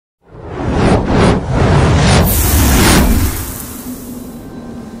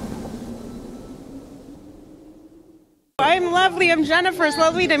lovely. I'm Jennifer. It's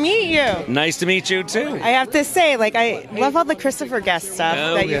lovely to meet you. Nice to meet you too. I have to say, like, I love all the Christopher Guest stuff.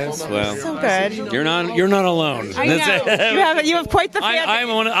 Oh, that yes, well, so good. You're not alone. I know. You have quite the fan.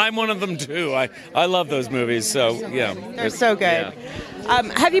 I'm one of them too. I love those movies. So yeah, they're so good.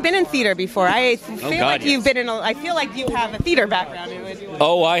 Yeah. Have you been in theater before? I feel you've been in. I feel like you have a theater background.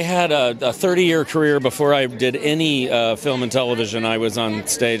 Oh, I had a 30-year career before I did any film and television. I was on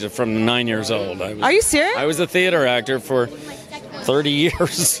stage from 9 years old. Are you serious? I was a theater actor for 30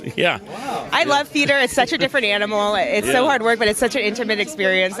 years. Yeah. I love theater. It's such a different animal. It's so hard work, but it's such an intimate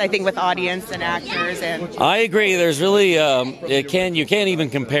experience, I think, with audience and actors. And I agree. There's really you can't even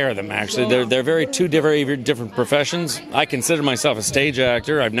compare them. Actually, they're very different professions. I consider myself a stage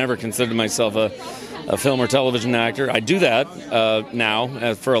actor. I've never considered myself a film or television actor. I do that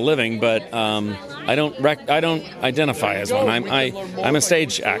now for a living, but I don't identify as one. I'm a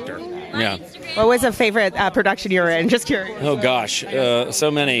stage actor. Yeah. What was a favorite production you were in? Just curious. Oh gosh, so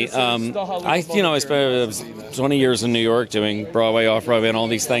many. I spent 20 years in New York doing Broadway, off-Broadway, and all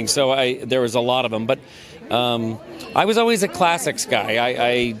these things. So there was a lot of them, but I was always a classics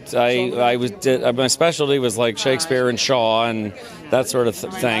guy. My specialty was like Shakespeare and Shaw and that sort of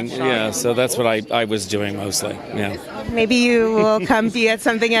thing. Yeah, so that's what I was doing mostly. Yeah. Maybe you will come be at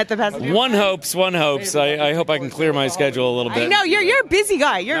something at the Pasadena. One hopes. I hope I can clear my schedule a little bit. I know you're a busy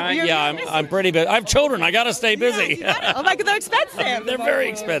guy. I'm pretty busy. I have children. I got to stay busy. Yeah, oh my God, they're expensive. They're very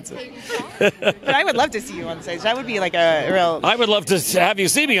expensive. But I would love to see you on stage. That would be like a real. I would love to have you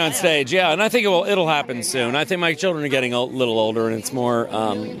see me on stage. Yeah, and I think it'll happen soon. I think my children are getting a little older, and it's more.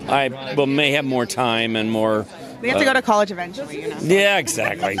 I may have more time and more. We have to go to college eventually, you know. Yeah,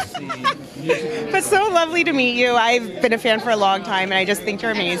 exactly. But so lovely to meet you. I've been a fan for a long time, and I just think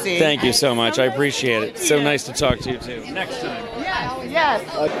you're amazing. Thank you so much. I appreciate it. So nice to talk to you, too. Next time. Yes.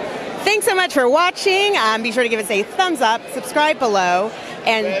 Thanks so much for watching. Be sure to give us a thumbs up, subscribe below,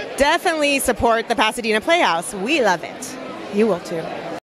 and definitely support the Pasadena Playhouse. We love it. You will, too.